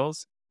it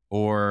scales?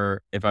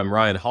 Or if I'm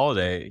Ryan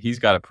Holiday, he's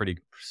got a pretty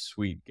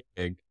sweet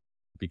gig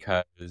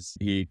because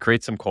he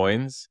creates some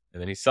coins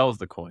and then he sells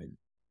the coin.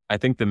 I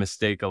think the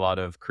mistake a lot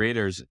of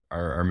creators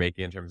are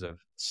making in terms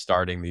of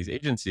starting these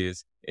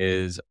agencies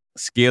is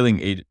scaling.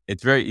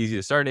 It's very easy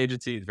to start an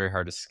agency. It's very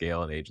hard to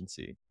scale an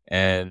agency.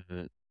 And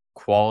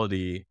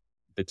quality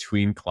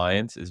between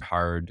clients is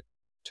hard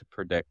to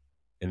predict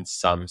in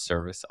some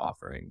service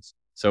offerings.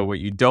 So what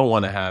you don't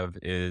want to have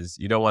is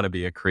you don't want to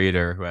be a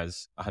creator who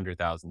has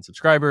 100,000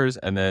 subscribers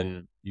and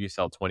then you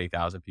sell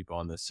 20,000 people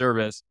on this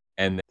service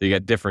and they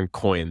get different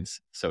coins,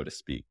 so to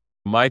speak.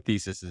 My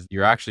thesis is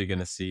you're actually going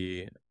to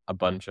see a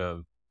bunch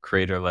of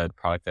creator-led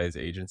productized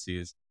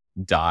agencies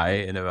die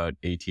in about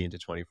 18 to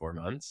 24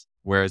 months,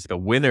 whereas the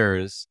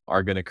winners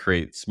are going to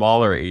create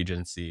smaller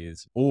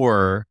agencies,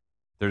 or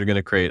they're going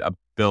to create a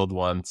build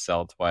once,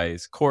 sell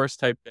twice course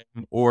type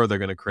thing, or they're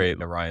going to create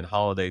a Ryan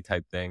Holiday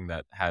type thing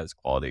that has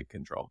quality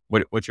control.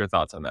 What's your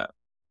thoughts on that?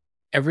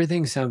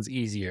 Everything sounds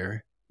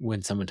easier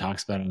when someone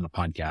talks about it on a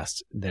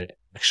podcast than it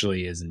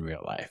actually is in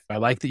real life. I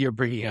like that you're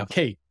bringing up,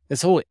 hey,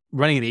 this whole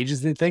running an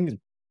agency thing is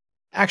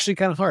actually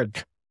kind of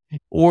hard.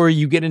 Or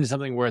you get into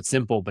something where it's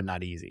simple but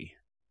not easy.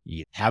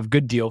 You have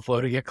good deal flow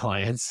to get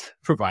clients,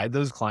 provide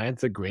those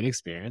clients a great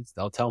experience.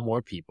 They'll tell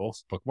more people,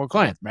 book more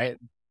clients, right?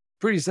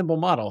 Pretty simple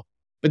model.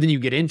 But then you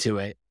get into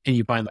it and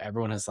you find that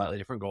everyone has slightly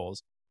different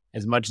goals.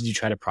 As much as you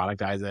try to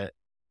productize it,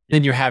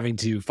 then you're having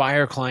to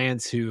fire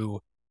clients who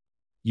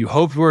you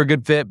hoped were a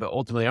good fit, but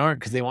ultimately aren't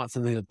because they want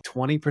something that's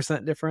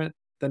 20% different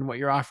than what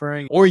you're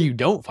offering. Or you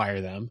don't fire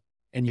them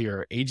and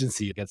your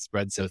agency gets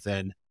spread so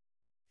thin,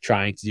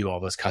 trying to do all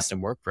this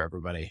custom work for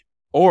everybody.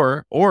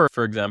 Or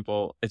for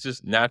example, it's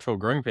just natural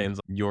growing pains.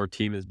 Your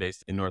team is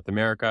based in North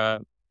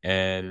America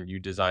and you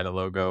design a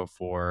logo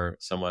for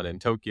someone in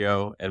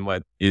Tokyo. And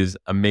what is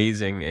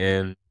amazing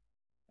in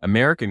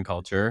American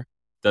culture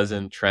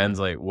doesn't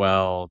translate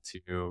well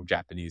to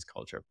Japanese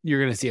culture.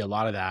 You're going to see a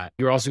lot of that.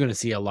 You're also going to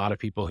see a lot of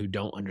people who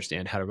don't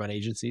understand how to run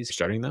agencies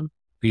starting them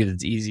because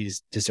it's easy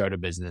to start a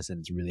business and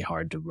it's really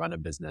hard to run a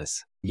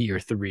business year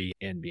 3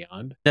 and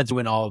beyond. That's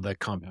when all the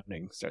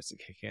compounding starts to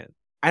kick in.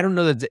 I don't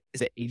know that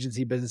it's an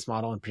agency business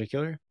model in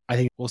particular. I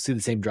think we'll see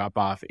the same drop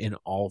off in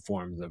all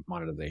forms of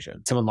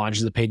monetization. Someone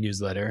launches a paid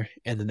newsletter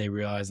and then they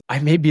realize I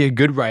may be a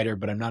good writer,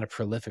 but I'm not a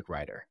prolific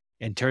writer.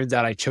 And turns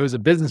out I chose a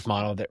business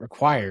model that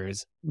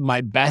requires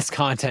my best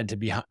content to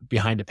be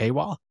behind a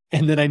paywall.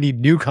 And then I need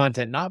new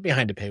content not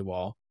behind a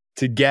paywall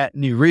to get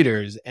new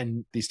readers.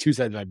 And these two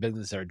sides of my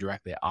business are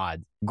directly at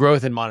odds.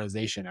 Growth and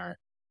monetization are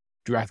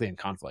directly in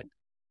conflict.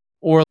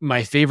 Or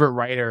my favorite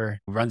writer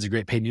runs a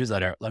great paid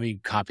newsletter. Let me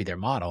copy their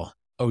model.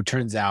 Oh,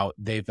 turns out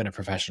they've been a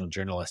professional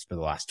journalist for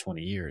the last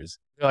 20 years.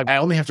 They're like, I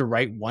only have to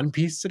write one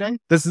piece today.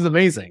 This is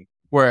amazing.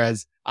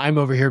 Whereas I'm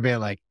over here being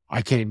like,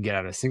 I can't even get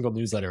out a single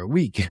newsletter a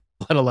week,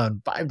 let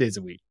alone 5 days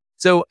a week.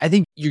 So I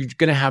think you're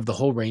going to have the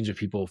whole range of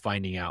people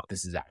finding out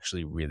this is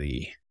actually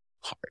really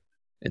hard.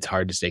 It's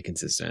hard to stay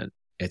consistent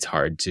It's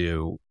hard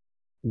to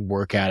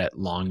work at it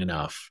long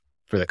enough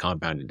for the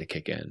compounding to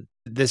kick in.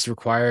 This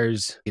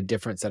requires a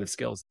different set of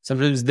skills.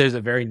 Sometimes there's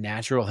a very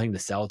natural thing to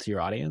sell to your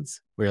audience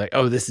where you're like,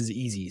 oh, this is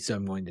easy, so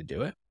I'm going to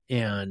do it.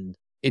 And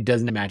it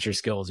doesn't match your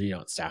skills or you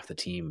don't staff the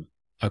team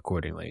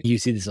accordingly. You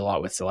see this a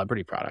lot with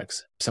celebrity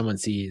products. Someone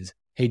sees,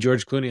 hey,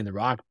 George Clooney and The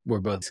Rock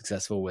were both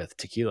successful with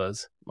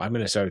tequilas. I'm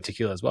going to start a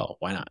tequila as well.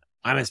 Why not?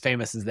 I'm as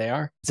famous as they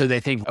are. So they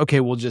think, okay,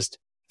 we'll just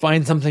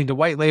find something to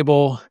white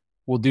label.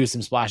 We'll do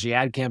some splashy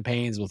ad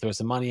campaigns. We'll throw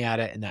some money at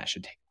it and that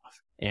should take off.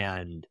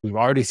 And we've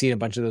already seen a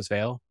bunch of those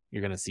fail.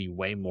 You're going to see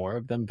way more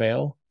of them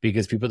fail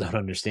because people don't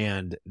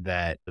understand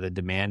that the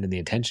demand and the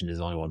attention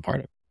is only one part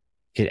of it.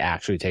 It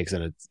actually takes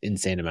an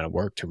insane amount of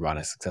work to run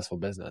a successful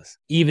business,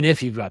 even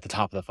if you've got the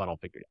top of the funnel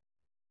figured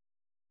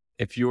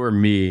out. If you were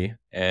me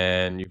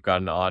and you've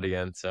got an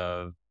audience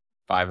of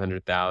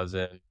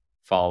 500,000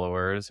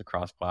 followers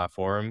across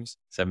platforms,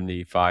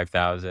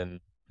 75,000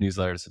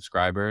 newsletter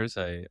subscribers,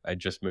 I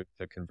just moved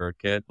to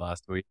ConvertKit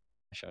last week.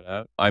 Shout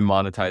out. I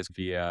monetize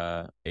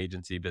via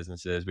agency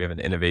businesses. We have an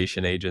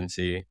innovation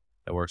agency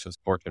that works with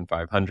Fortune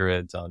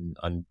 500s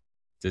on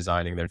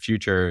designing their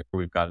future.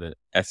 We've got an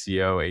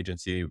SEO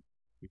agency.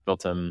 We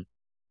built some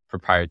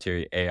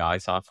proprietary AI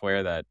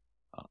software that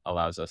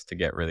allows us to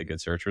get really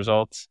good search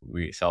results.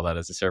 We sell that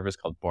as a service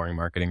called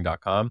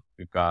boringmarketing.com.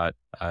 We've got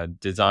a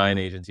design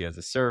agency as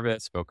a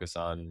service focused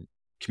on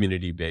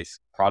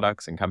community-based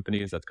products and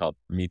companies. That's called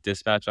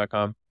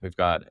meetdispatch.com. We've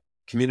got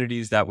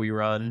communities that we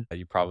run.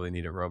 You probably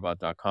need a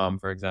robot.com,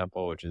 for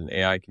example, which is an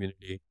AI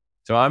community.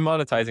 So I'm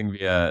monetizing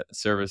via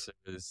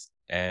services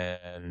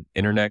and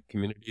internet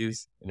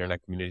communities.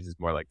 Internet communities is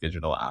more like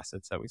digital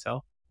assets that we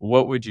sell.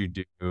 What would you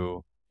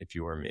do if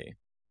you were me?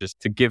 Just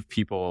to give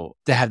people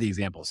to have the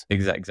examples.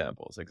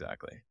 Examples,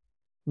 exactly.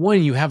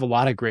 One, you have a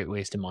lot of great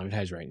ways to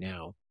monetize right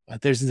now.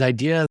 But there's this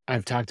idea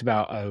I've talked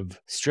about of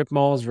strip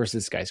malls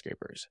versus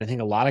skyscrapers. I think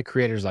a lot of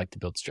creators like to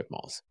build strip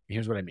malls.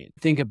 Here's what I mean.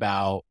 Think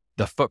about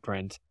the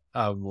footprint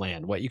of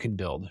land, what you can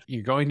build.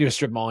 You're going to a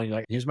strip mall and you're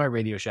like, here's my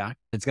Radio Shack.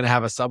 It's going to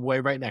have a subway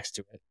right next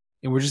to it.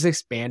 And we're just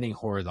expanding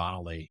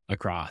horizontally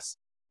across.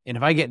 And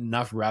if I get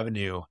enough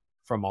revenue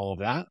from all of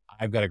that,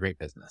 I've got a great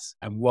business.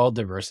 I'm well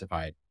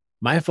diversified.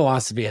 My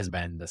philosophy has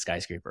been the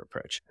skyscraper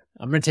approach.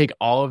 I'm going to take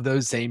all of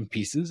those same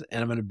pieces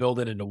and I'm going to build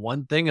it into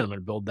one thing. And I'm going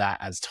to build that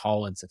as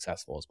tall and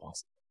successful as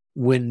possible.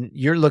 When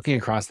you're looking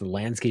across the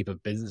landscape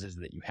of businesses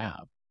that you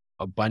have,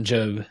 a bunch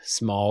of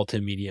small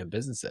to medium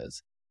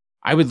businesses,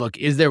 I would look,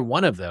 is there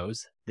one of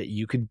those that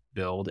you could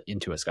build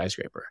into a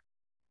skyscraper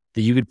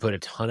that you could put a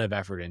ton of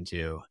effort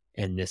into?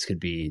 And this could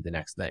be the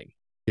next thing.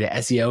 The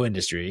SEO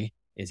industry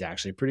is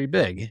actually pretty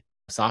big.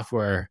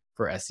 Software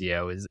for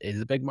SEO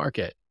is a big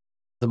market.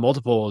 The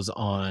multiples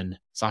on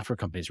software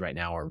companies right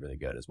now are really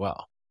good as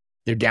well.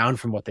 They're down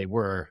from what they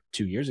were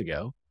 2 years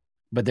ago,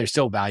 but they're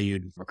still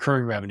valued.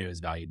 Recurring revenue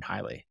is valued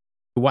highly.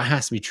 What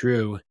has to be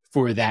true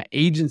for that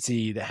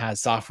agency that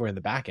has software in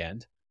the back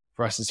end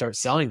for us to start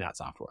selling that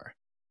software?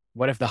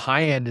 What if the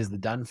high end is the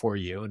done for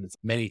you and it's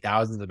many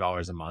thousands of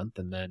dollars a month?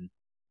 And then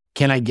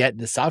can I get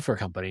the software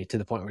company to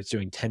the point where it's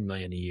doing 10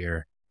 million a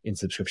year in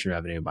subscription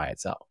revenue by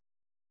itself?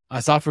 A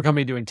software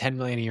company doing 10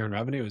 million a year in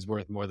revenue is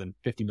worth more than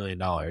 $50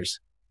 million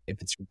if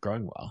it's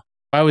growing well.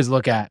 I always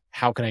look at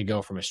how can I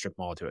go from a strip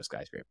mall to a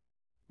skyscraper?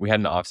 We had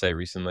an offsite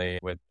recently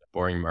with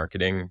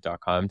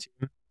boringmarketing.com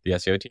team, the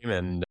SEO team,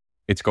 and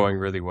it's going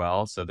really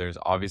well. So there's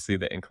obviously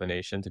the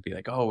inclination to be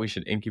like, oh, we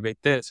should incubate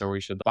this or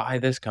we should buy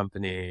this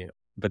company.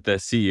 But the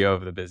CEO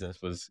of the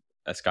business was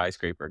a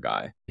skyscraper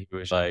guy. He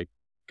was like,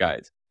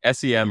 guys,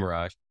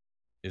 SEMrush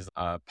is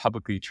a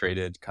publicly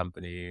traded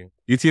company.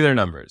 You see their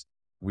numbers.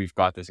 We've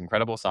got this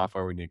incredible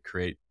software we need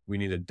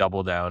to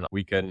double down.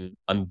 We can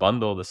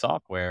unbundle the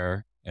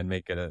software and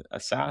make it a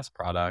SaaS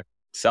product,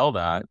 sell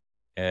that,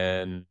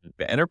 and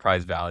the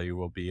enterprise value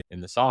will be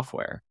in the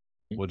software.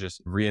 We'll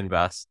just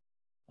reinvest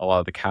a lot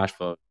of the cash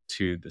flow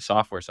to the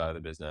software side of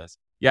the business.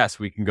 Yes,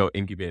 we can go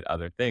incubate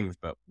other things,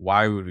 but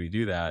why would we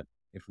do that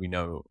if we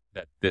know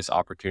that this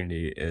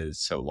opportunity is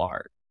so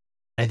large?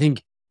 I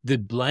think the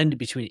blend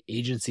between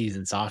agencies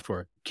and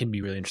software can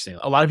be really interesting.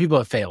 A lot of people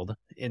have failed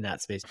in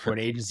that space where an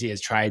agency has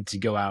tried to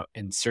go out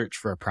and search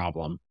for a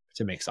problem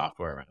to make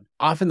software around.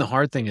 Often the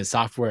hard thing is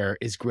software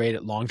is great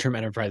at long-term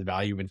enterprise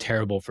value and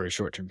terrible for a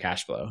short-term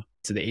cash flow.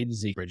 So the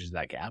agency bridges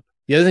that gap.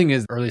 The other thing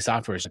is early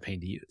software is a pain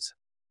to use.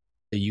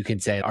 So you can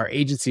say our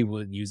agency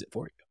will use it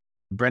for you.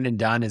 Brendan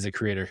Dunn is a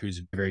creator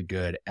who's very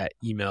good at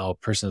email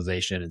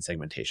personalization and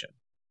segmentation.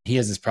 He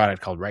has this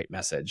product called Right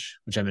Message,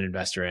 which I'm an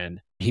investor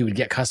in. He would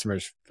get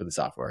customers for the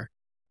software.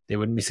 They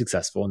wouldn't be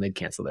successful and they'd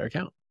cancel their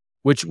account,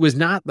 which was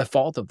not the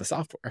fault of the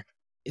software.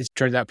 It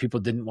turns out people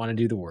didn't want to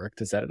do the work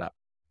to set it up.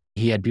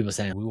 He had people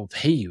saying, we will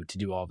pay you to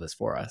do all of this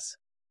for us.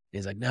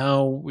 He's like,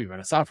 no, we run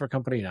a software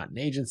company, not an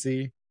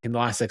agency. In the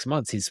last 6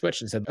 months, he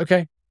switched and said,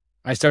 okay,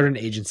 I started an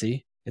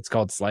agency. It's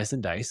called Slice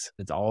and Dice.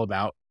 It's all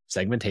about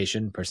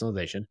segmentation,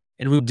 personalization.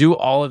 and we'll do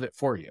all of it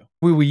for you.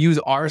 We will use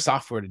our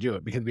software to do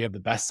it because we have the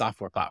best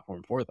software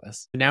platform for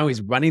this. Now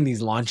he's running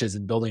these launches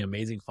and building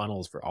amazing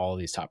funnels for all of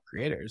these top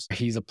creators.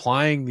 He's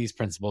applying these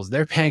principles.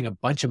 They're paying a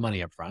bunch of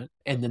money up front,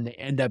 and then they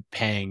end up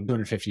paying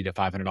 $250 to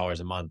 $500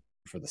 a month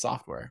for the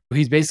software.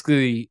 He's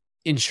basically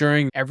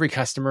ensuring every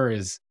customer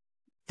is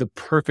the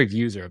perfect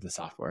user of the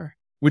software,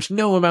 which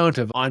no amount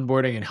of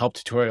onboarding and help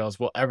tutorials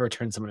will ever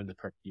turn someone into the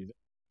perfect user.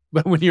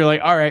 But when you're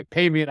like, all right,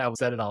 pay me and I will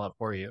set it all up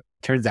for you.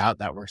 Turns out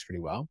that works pretty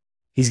well.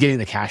 He's getting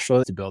the cash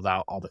flow to build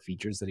out all the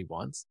features that he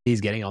wants.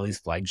 He's getting all these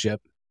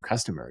flagship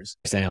customers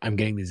saying, I'm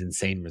getting these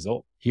insane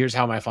results. Here's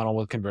how my funnel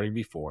was converting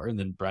before. And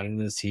then Brennan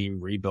and his team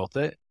rebuilt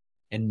it.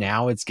 And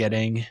now it's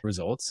getting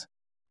results.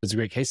 It's a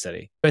great case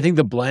study. But I think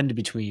the blend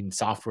between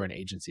software and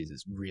agencies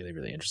is really,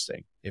 really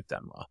interesting if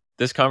done well.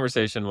 This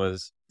conversation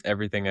was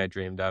everything I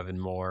dreamed of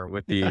and more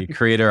with the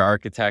creator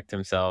architect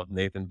himself,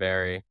 Nathan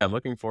Barry. I'm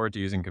looking forward to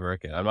using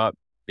ConvertKit. I'm not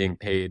being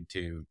paid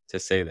to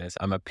say this.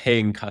 I'm a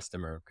paying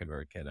customer of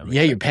ConvertKit.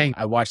 You're paying.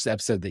 I watched the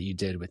episode that you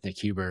did with Nick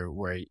Huber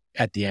where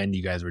at the end,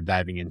 you guys were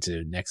diving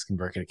into Nick's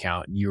ConvertKit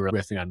account. You were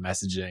riffing on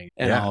messaging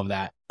and all of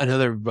that.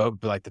 Another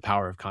book, like the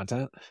power of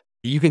content.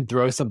 You can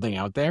throw something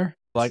out there.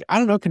 Like, I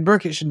don't know,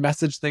 ConvertKit should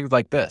message things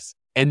like this.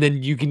 And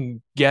then you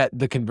can get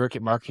the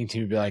ConvertKit marketing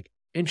team to be like,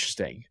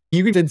 interesting.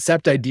 You can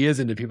incept ideas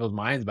into people's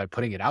minds by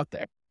putting it out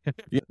there.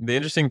 The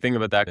interesting thing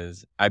about that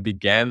is I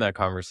began that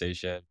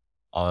conversation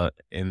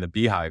in the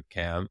Beehive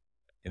camp.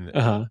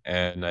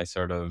 And I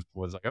sort of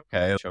was like,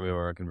 okay, show me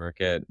where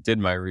ConvertKit, did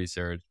my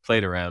research,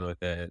 played around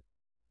with it,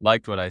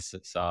 liked what I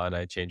saw, and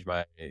I changed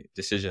my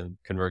decision.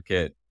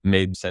 ConvertKit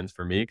made sense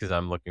for me because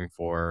I'm looking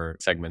for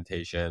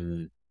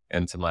segmentation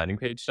and some landing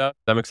page stuff.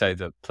 I'm excited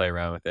to play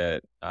around with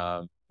it.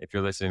 If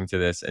you're listening to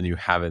this and you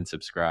haven't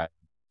subscribed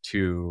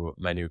to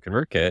my new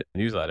ConvertKit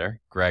newsletter,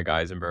 Greg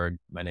Eisenberg,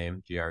 my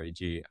name,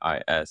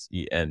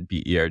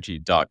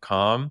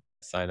 GregisEnberg.com.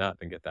 Sign up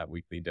and get that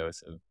weekly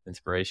dose of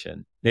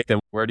inspiration. Nathan,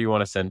 where do you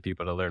want to send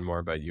people to learn more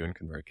about you and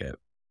ConvertKit?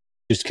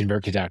 Just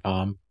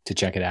ConvertKit.com to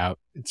check it out.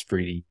 It's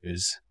free to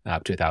use,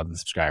 up to 1,000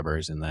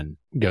 subscribers, and then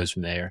goes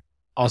from there.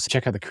 Also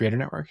check out the Creator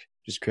Network,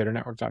 just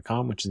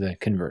creatornetwork.com, which is the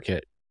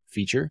ConvertKit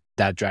feature.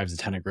 That drives a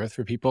ton of growth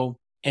for people.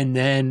 And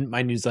then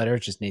my newsletter,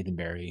 just Nathan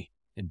Barry,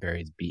 and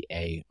Barry's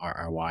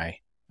BARRY.com.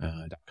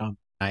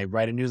 I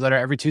write a newsletter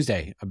every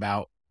Tuesday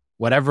about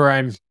whatever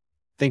I'm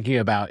thinking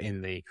about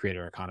in the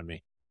creator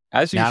economy.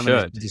 As you now should. I'm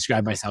going to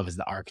describe myself as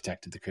the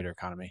architect of the creator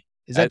economy.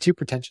 Is that too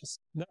pretentious?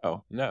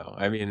 No.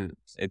 I mean,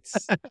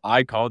 it's,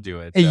 I called you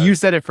it. Hey, you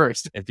said it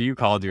first. If you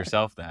called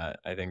yourself that,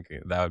 I think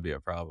that would be a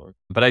problem.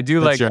 But I do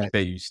like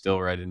that you still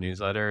write a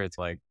newsletter. It's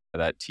like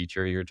that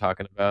teacher you're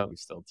talking about who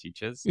still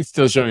teaches. He's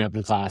still showing up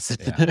in class.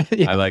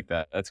 Yeah. I like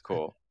that. That's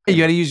cool. Hey,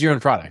 you got to use your own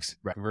products.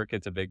 Right.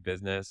 ConvertKit's a big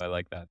business. I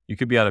like that. You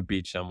could be on a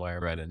beach somewhere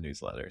writing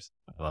newsletters.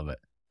 I love it.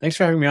 Thanks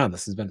for having me on.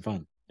 This has been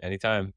fun. Anytime.